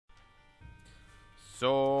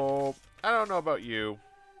So, I don't know about you.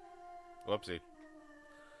 Whoopsie.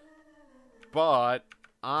 But,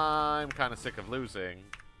 I'm kind of sick of losing.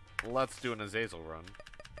 Let's do an Azazel run.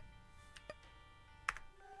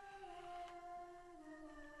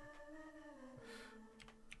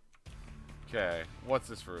 Okay, what's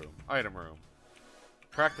this room? Item room.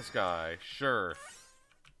 Practice guy, sure.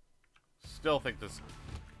 Still think this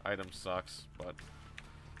item sucks, but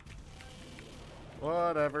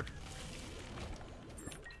whatever.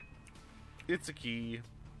 It's a key.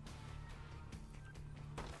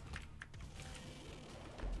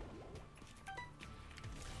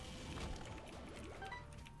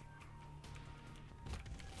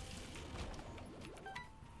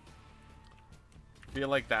 Feel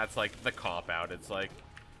like that's like the cop-out. It's like,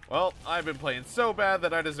 well, I've been playing so bad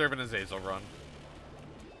that I deserve an Azazel run.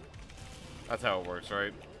 That's how it works,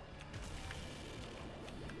 right?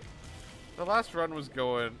 The last run was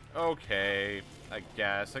going okay, I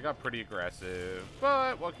guess. I got pretty aggressive,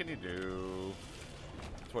 but what can you do?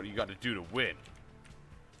 It's what you got to do to win.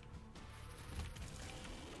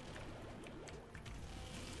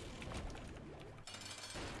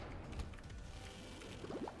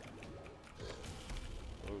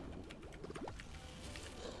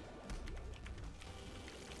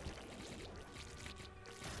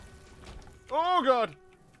 Oh god!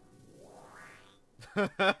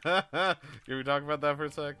 Can we talk about that for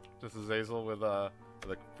a sec? Just Azazel with a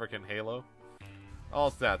frickin' Halo.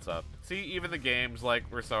 All stats up. See, even the game's like,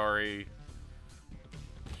 we're sorry.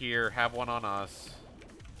 Here, have one on us.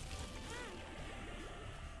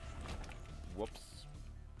 Whoops.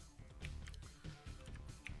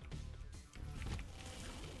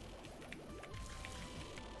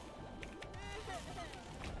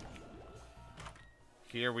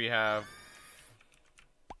 Here we have...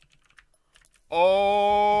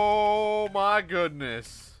 Oh my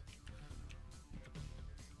goodness.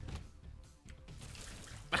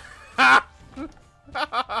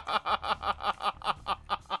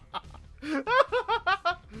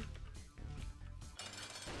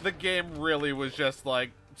 The game really was just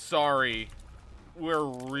like, sorry. We're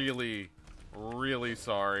really, really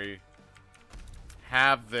sorry.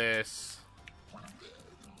 Have this.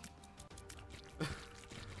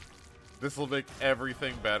 This will make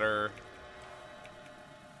everything better.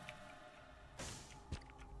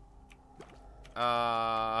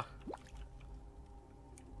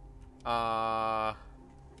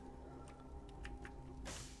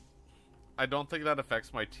 I don't think that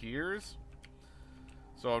affects my tiers.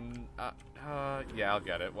 So I'm, yeah, I'll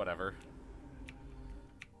get it, whatever.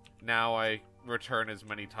 Now I return as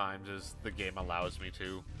many times as the game allows me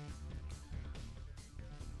to.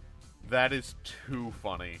 That is too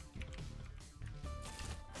funny.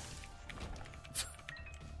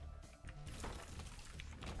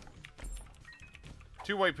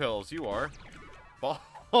 Two white pills, you are.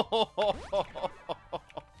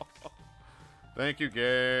 Thank you,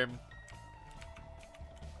 game.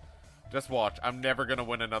 Just watch. I'm never gonna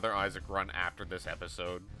win another Isaac run after this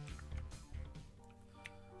episode.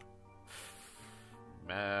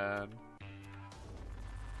 Man.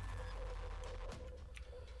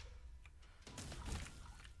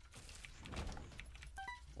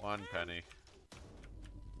 One penny.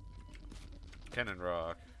 Cannon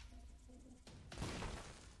rock.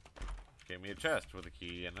 Gave me a chest with a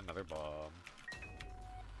key and another bomb.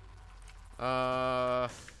 I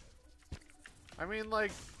mean,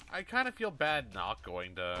 like, I kind of feel bad not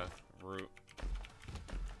going to root.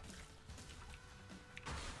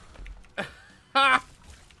 Ha!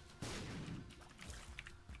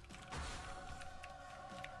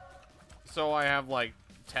 So I have, like,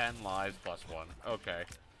 10 lives plus 1. Okay.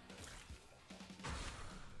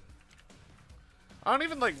 I don't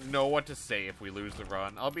even, like, know what to say if we lose the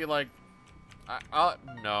run. I'll be like,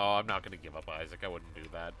 no, I'm not going to give up Isaac. I wouldn't do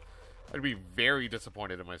that. I'd be very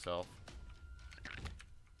disappointed in myself.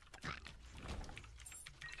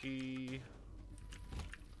 Key.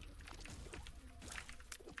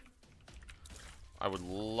 I would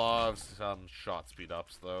love some shot speed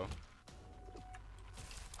ups, though.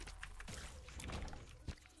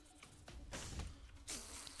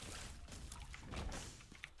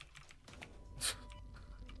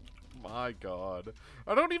 My god.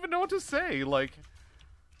 I don't even know what to say. Like,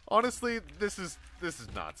 honestly, this is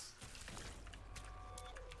nuts.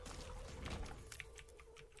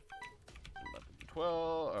 11,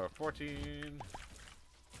 12, or 14.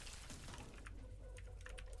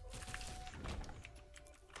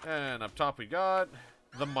 And up top we got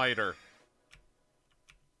the miter.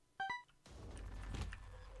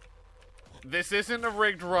 This isn't a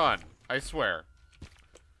rigged run, I swear.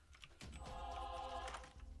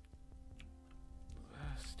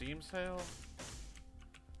 Steam sale?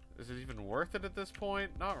 Is it even worth it at this point?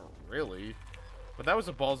 Not really. But that was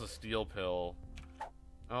a Balls of Steel pill.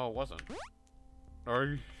 Oh, it wasn't.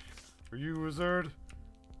 Are you a wizard?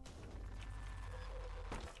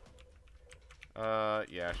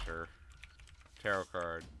 Yeah, sure. Tarot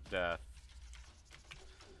card. Death.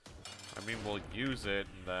 I mean, we'll use it,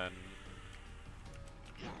 and then...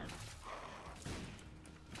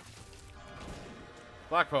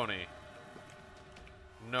 Black Pony.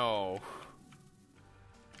 No.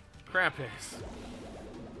 Krampus.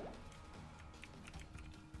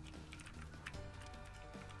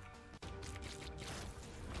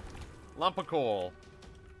 Lump of coal.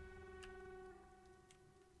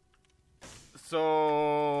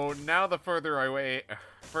 So now the further away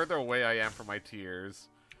I am from my tears.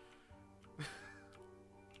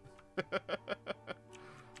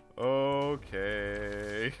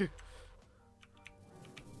 Okay.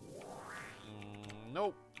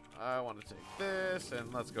 Nope. I want to take this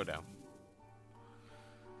and let's go down.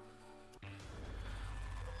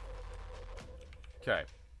 Okay.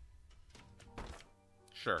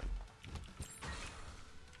 Sure.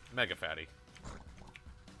 Mega fatty.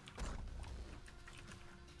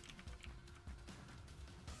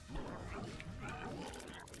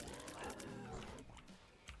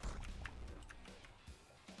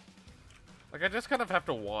 Like, I just kind of have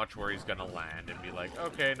to watch where he's gonna land and be like,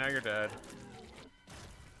 okay, now you're dead.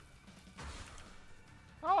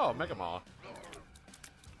 Oh, Mega Maw.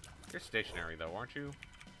 You're stationary, though, aren't you?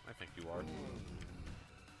 I think you are.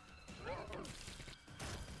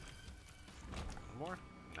 One more?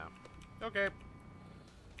 No. Okay.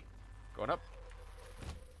 Going up.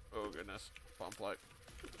 Oh, goodness. Bomb flight.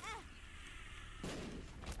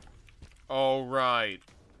 Oh, right.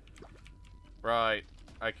 Right.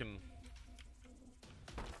 I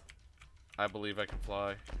believe I can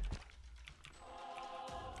fly.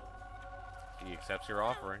 He accepts your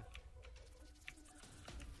offering.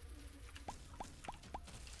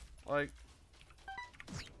 Like...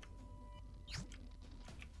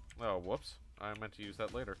 Oh, whoops. I meant to use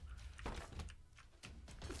that later.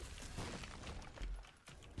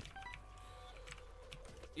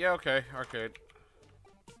 Yeah, okay. Arcade.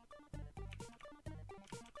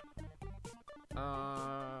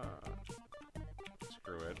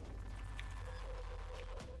 Screw it.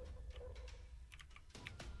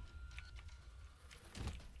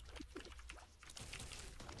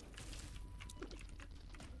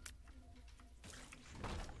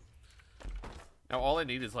 Now all I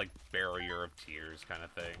need is like Barrier of Tears kind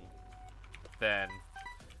of thing. Then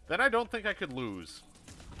I don't think I could lose.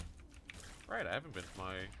 Right, I haven't been to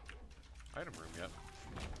my item room yet.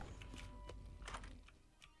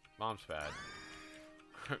 Mom's pad.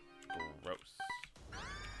 Gross.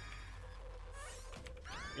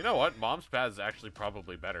 You know what? Mom's pad is actually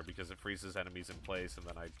probably better because it freezes enemies in place and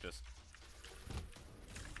then I just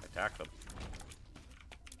attack them.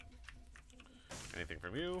 Anything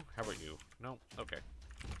from you? How about you? No? Okay.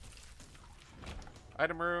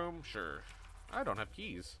 Item room? Sure. I don't have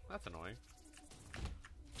keys. That's annoying.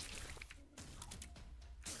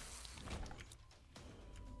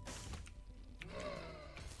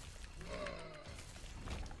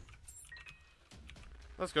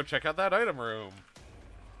 Let's go check out that item room.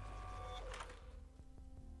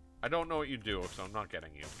 I don't know what you do, so I'm not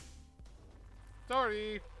getting you.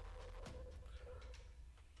 Sorry.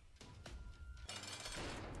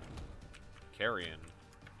 Carrion.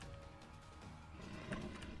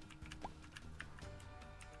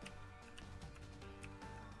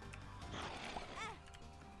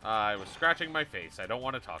 I was scratching my face. I don't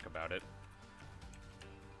want to talk about it.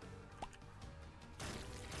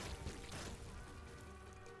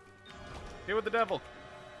 Here with the devil.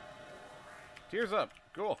 Tears up.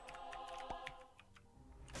 Cool.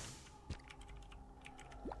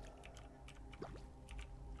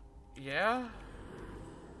 Yeah?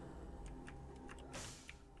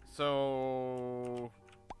 So...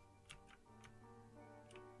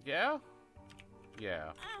 Yeah?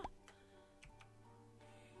 Yeah.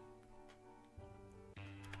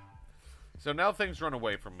 So now things run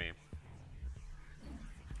away from me.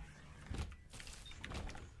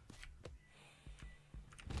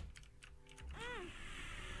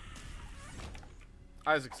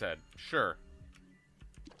 Isaac said, sure.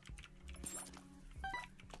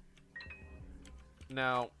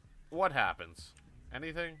 Now, what happens?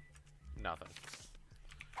 Anything? Nothing.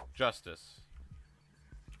 Justice.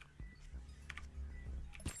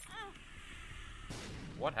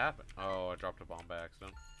 What happened? Oh, I dropped a bomb by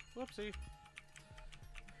accident. Whoopsie.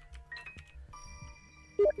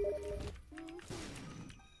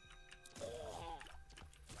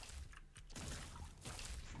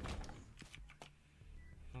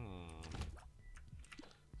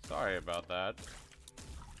 Sorry about that.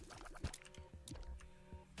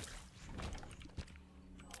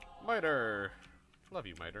 Miter! Love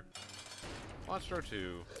you, Miter. Monster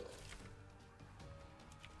 2.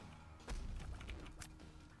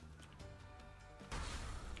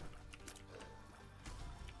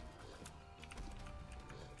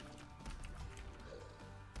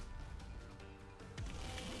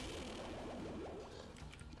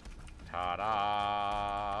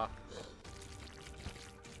 Ta-da!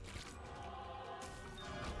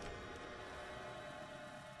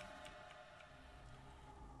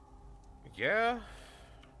 Yeah.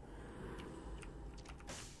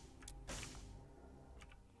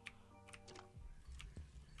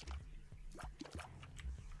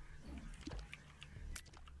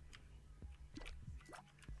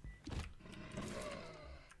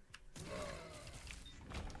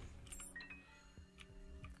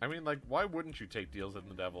 I mean, like, why wouldn't you take deals in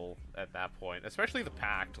the devil at that point? Especially the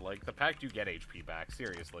pact. Like, the pact you get HP back,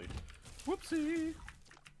 seriously. Whoopsie!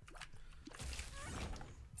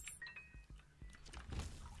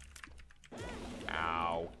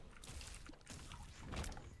 Ow.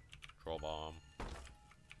 Troll bomb.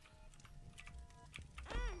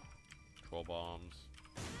 Troll bombs.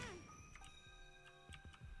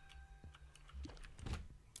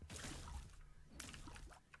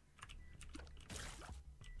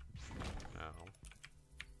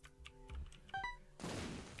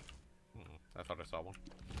 I thought I saw one.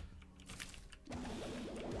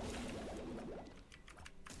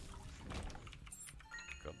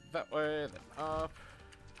 Go that way, then up.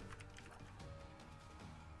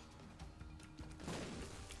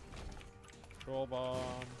 Troll bomb.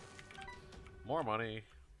 More money.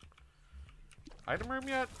 Item room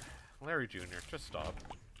yet? Larry Jr., just stop.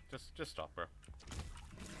 Just stop, bro.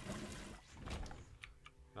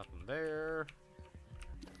 Nothing there.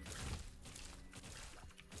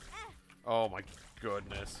 Oh my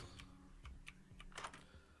goodness.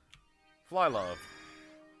 Fly love.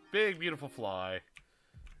 Big, beautiful fly.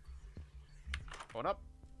 Going up.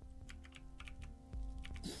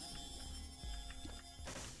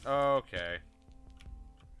 Okay.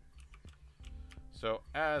 So,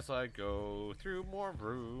 as I go through more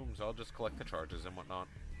rooms, I'll just collect the charges and whatnot.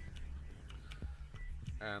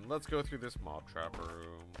 And let's go through this mob trap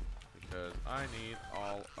room, because I need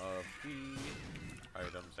all of the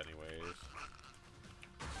items anyways.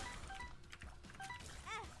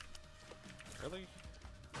 Really?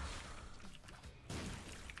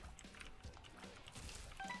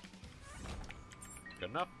 Good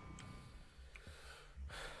enough?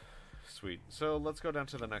 Sweet. So let's go down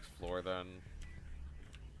to the next floor then.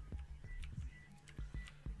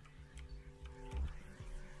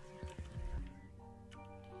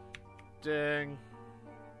 Ding.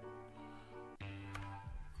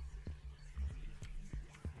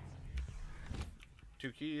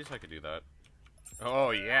 Two keys, I could do that.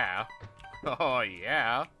 Oh yeah. Oh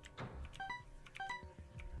yeah.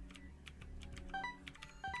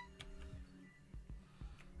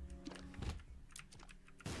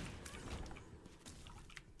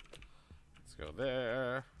 Let's go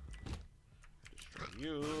there. Destroy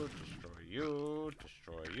you, destroy you,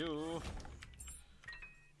 destroy you.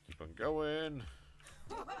 Keep on going.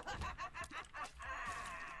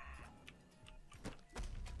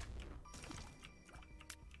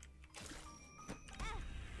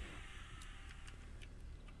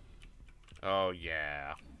 Oh,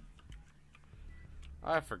 yeah.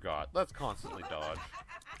 I forgot. Let's constantly dodge.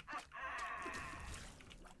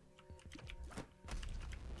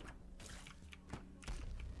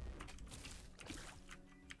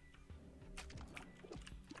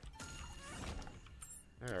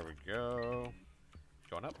 There we go.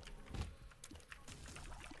 Going up.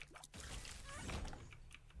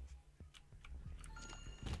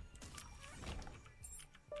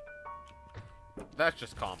 That's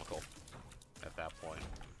just comical at that point.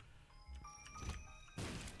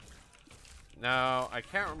 Now, I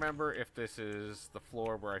can't remember if this is the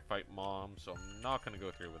floor where I fight Mom, so I'm not going to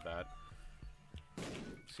go through with that.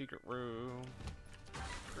 Secret room.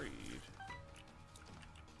 Creed.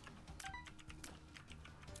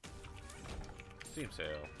 Steam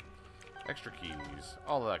sale. Extra keys.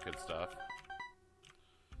 All of that good stuff.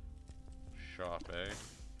 Shop A.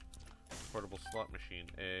 Portable slot machine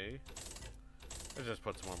A. Let's just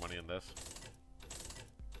put some more money in this.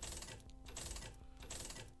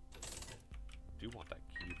 Do want that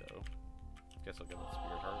key though. Guess I'll get that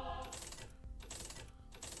spirit heart.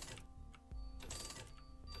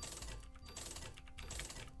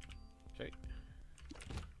 Okay.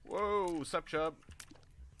 Whoa, sup chub.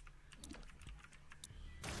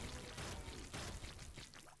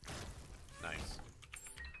 Nice.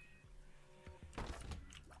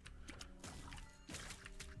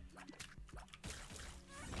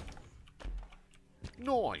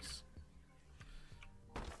 Nice.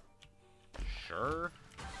 Sure.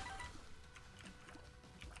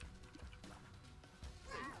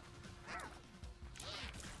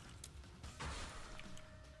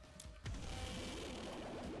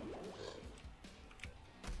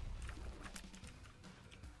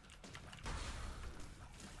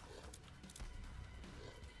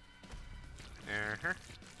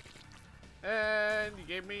 And you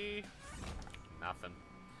gave me nothing.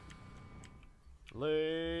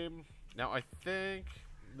 Lame. Now I think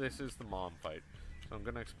this is the mom fight. So I'm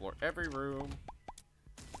gonna explore every room.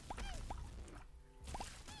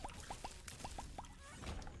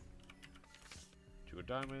 2 of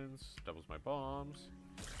diamonds, doubles my bombs.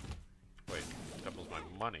 Wait, doubles my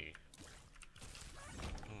money.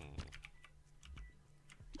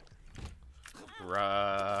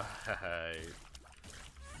 Right.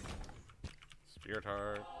 Spirit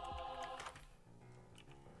heart.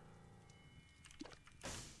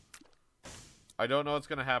 I don't know what's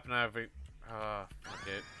gonna happen. I have a fuck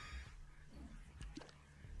it.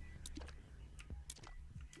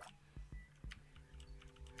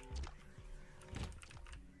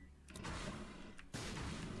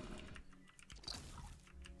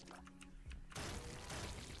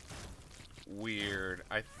 Weird.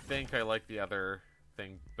 I think I like the other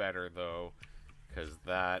thing better though, because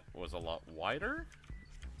that was a lot wider.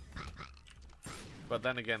 But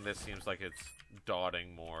then again, this seems like it's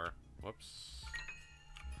dotting more. Whoops.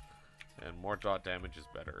 And more dot damage is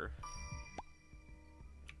better.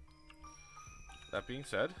 That being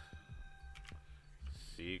said,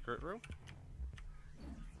 secret room.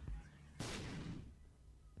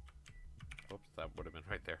 Whoops, that would have been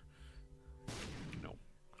right there. No.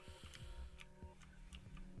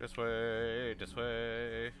 This way, this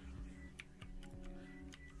way.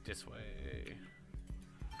 This way.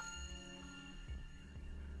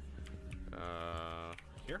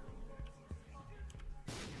 Here?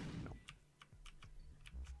 No.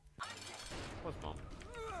 What's mom?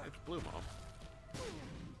 It's blue mom.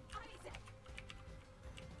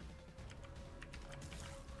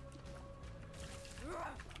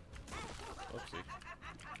 Oopsie.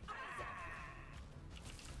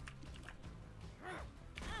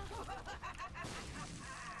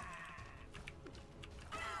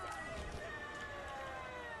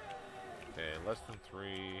 Okay, less than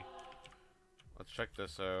 3. Let's check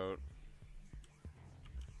this out.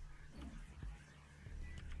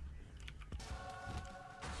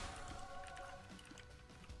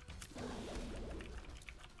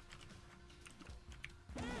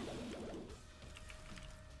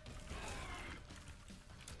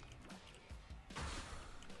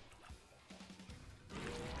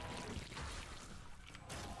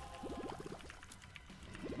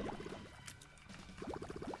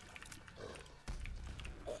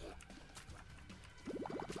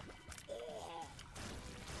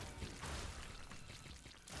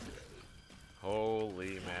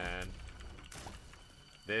 Holy man.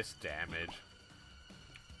 This damage.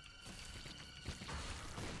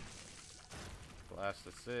 Blast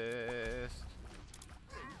assist.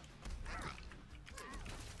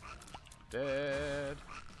 Dead.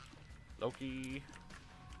 Loki.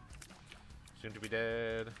 Soon to be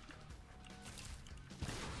dead.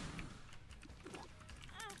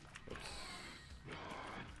 Oops.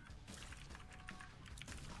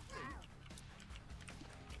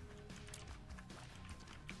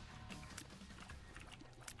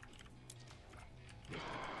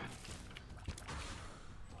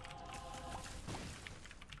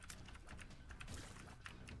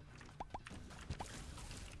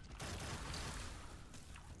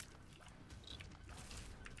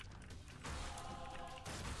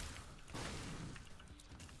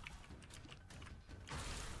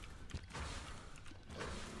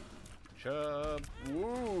 Chub.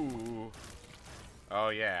 Woo. Oh,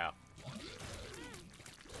 yeah.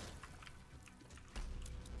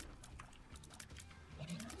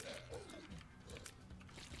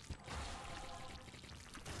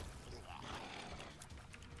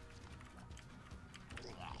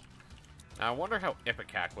 Now, I wonder how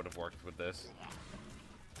Ipecac would have worked with this.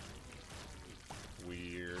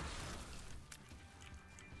 Weird.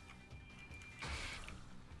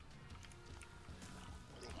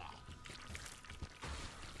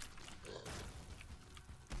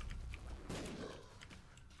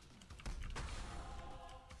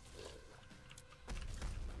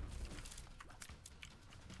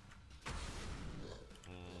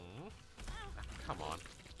 Come on.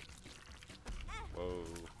 Whoa.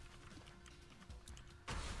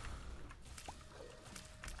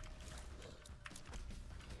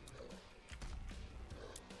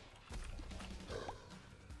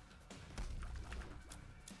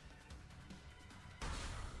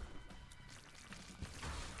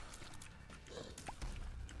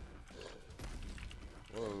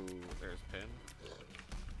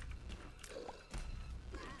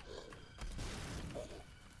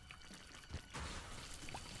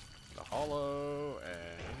 Hollow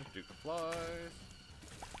and Duke of Flies.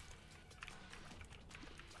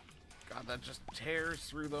 God, that just tears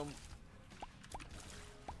through them.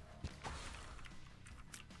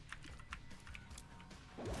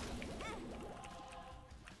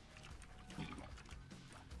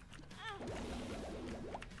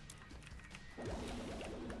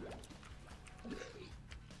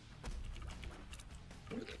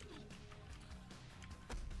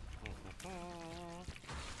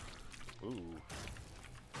 Ooh.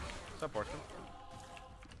 What's up, Horseman?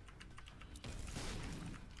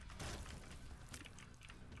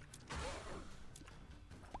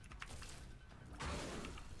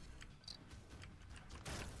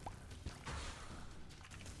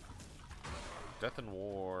 Death and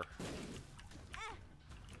War.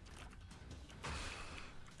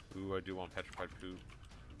 Ooh, I do want Petrified Poop.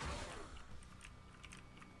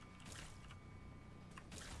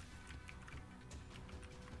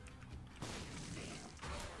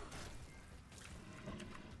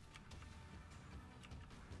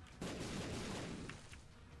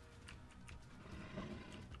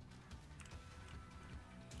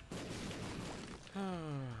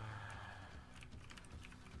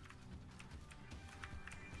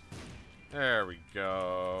 There we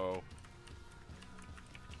go.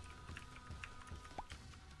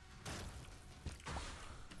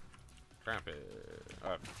 Krampus.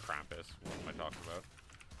 Krampus. What am I talking about?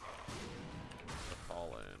 The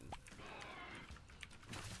Fallen.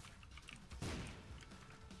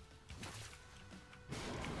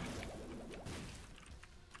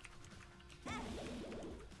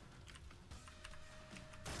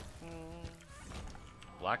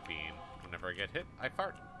 Black Bean. Whenever I get hit, I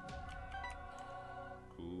fart.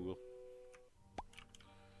 Cool.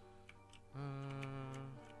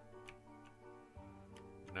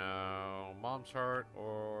 No, Mom's Heart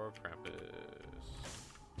or Krampus.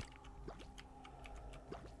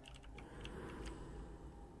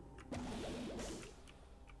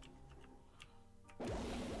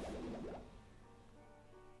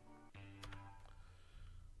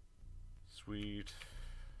 Sweet.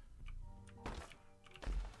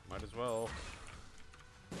 Might as well.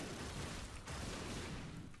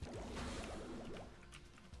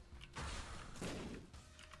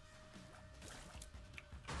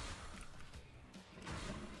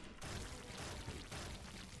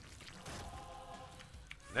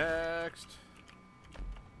 Next!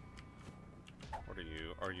 What are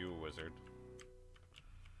you? Are you a wizard?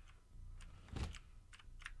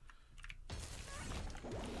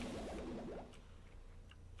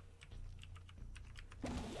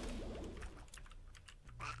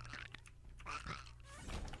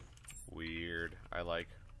 Weird. I like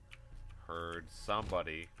heard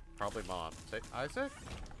somebody, probably Mom, say Isaac?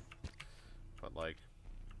 But like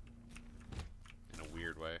in a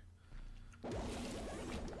weird way.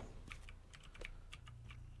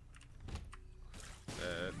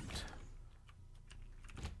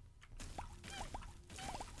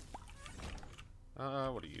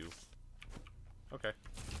 What are you? Okay.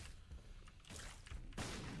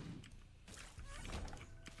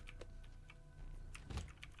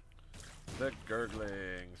 The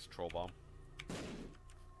Gurglings. Troll Bomb.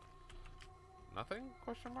 Nothing?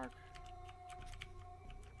 Question mark?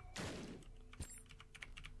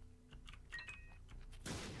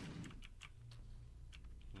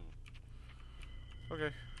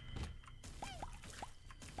 Okay.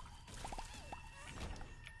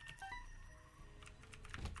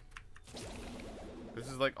 This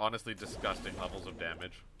is like honestly disgusting levels of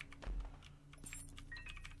damage.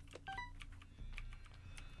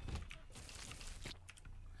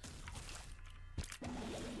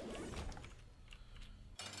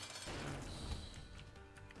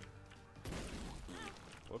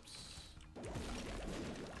 Whoops.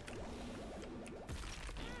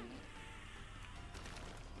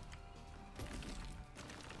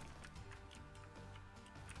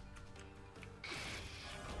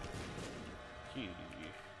 Key.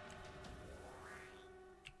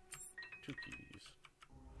 2 keys.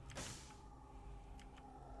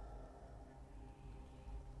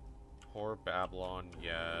 Poor Babylon,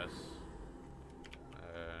 yes.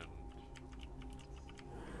 And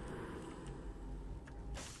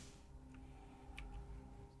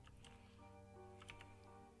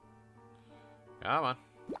come on.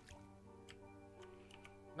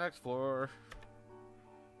 Next floor.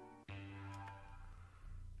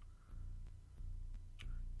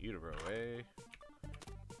 Utero, eh?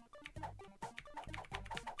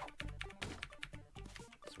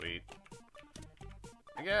 Sweet.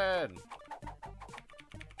 Again!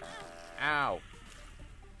 Ow!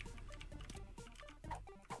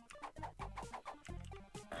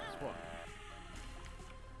 This one.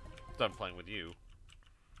 done playing with you.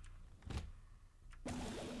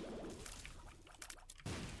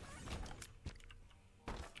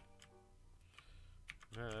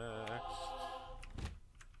 Next.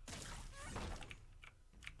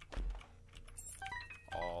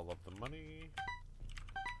 All of the money.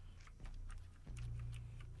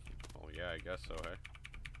 Oh yeah, I guess so, hey.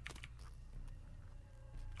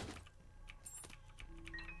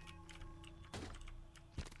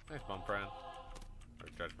 Nice bum friend. Or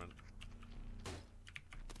judgment.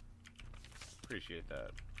 Appreciate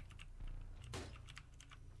that.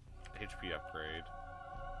 HP upgrade.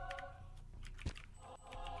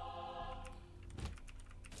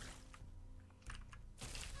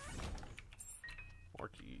 More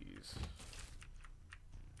keys.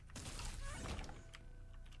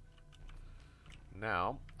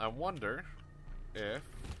 Now, I wonder if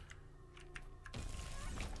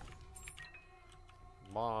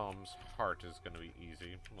Mom's heart is going to be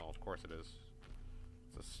easy. Well, of course it is.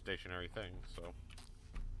 It's a stationary thing, so.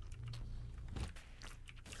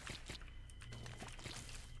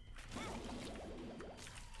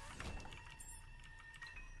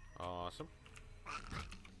 Awesome.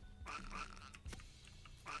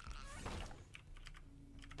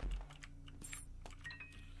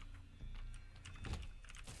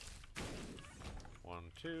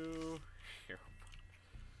 One, two. Here.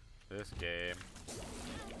 This game.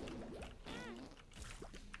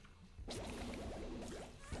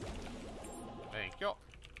 Thank you.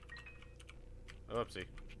 Oopsie.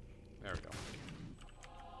 There we go.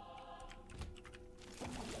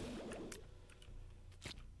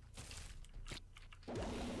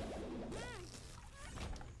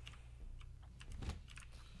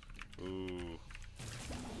 Ooh.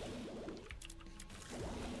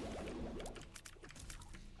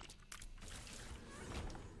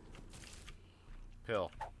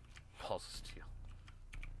 Pill. Pulse of steel.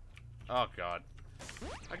 Oh god.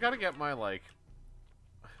 I gotta get my, like,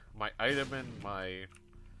 my item and my,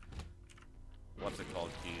 what's it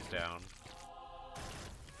called, keys down.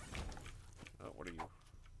 Oh, what are you?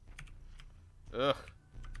 Ugh.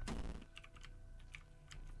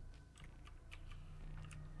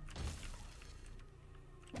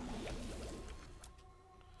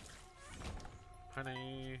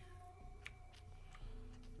 Penny.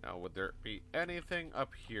 Now, would there be anything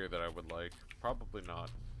up here that I would like? Probably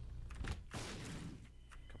not.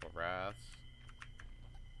 Couple of wraths.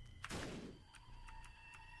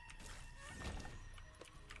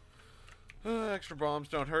 Extra bombs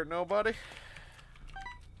don't hurt nobody. Is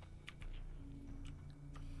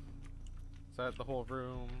that the whole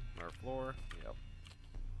room or floor? Yep.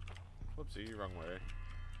 Whoopsie, wrong way.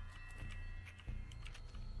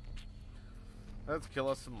 Let's kill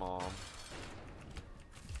us some mom.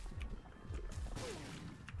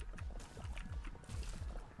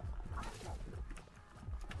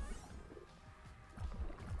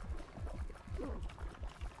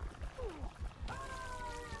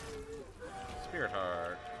 Spirit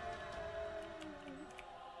heart.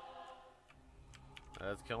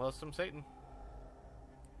 Let's kill us some Satan.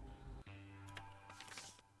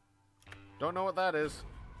 Don't know what that is.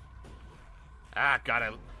 Ah, God,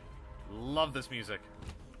 I love this music.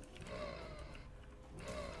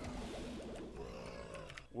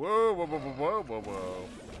 Whoa, whoa, whoa, whoa, whoa, whoa, whoa.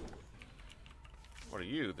 What are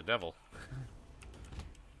you, the devil?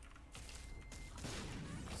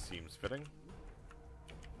 Seems fitting.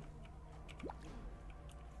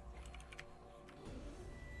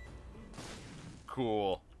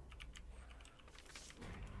 Cool.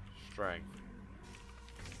 Strength.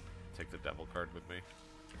 Take the devil card with me.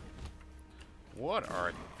 What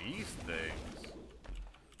are these things?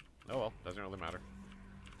 Oh well, doesn't really matter.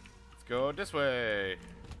 Let's go this way.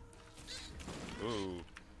 Ooh.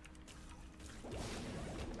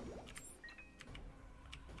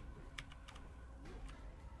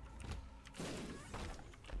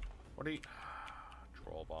 What are you?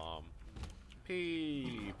 Troll bomb.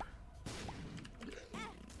 Peep.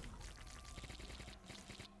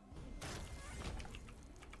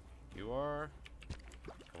 You are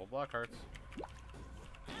a couple black hearts.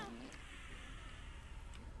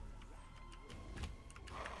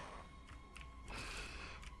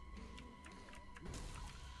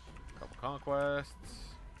 Couple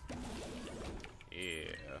conquests.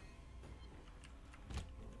 Yeah.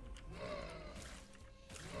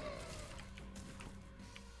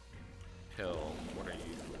 Pill, what are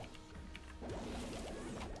you?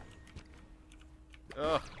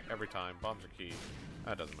 Ugh, every time. Bombs are key.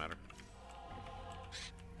 That doesn't matter.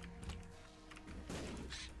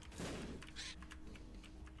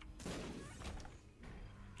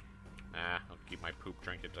 Nah, I'll keep my poop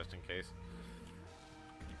trinket just in case.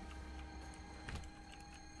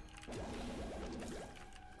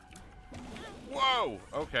 Whoa!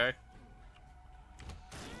 Okay.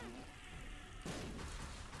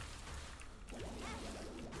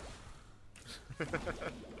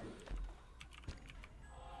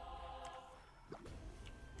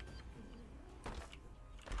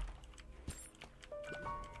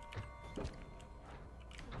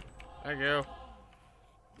 Thank you.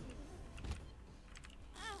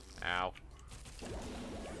 Ow.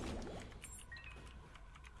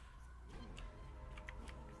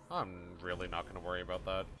 I'm really not going to worry about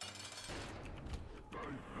that.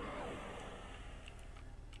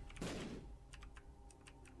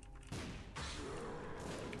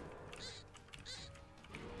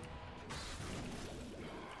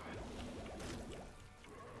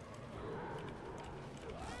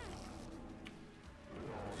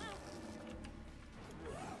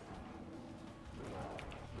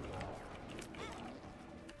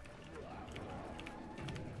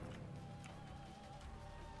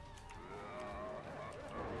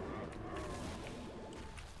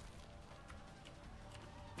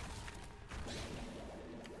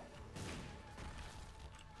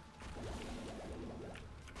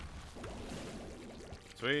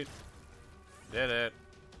 Sweet. Did it.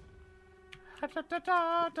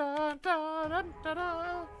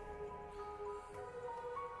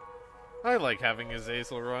 I like having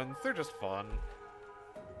Azazel runs. They're just fun.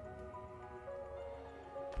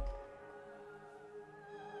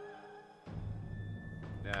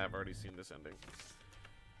 Yeah, I've already seen this ending.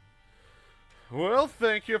 Well,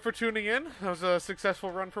 thank you for tuning in. That was a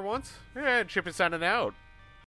successful run for once. And Chip is signing out.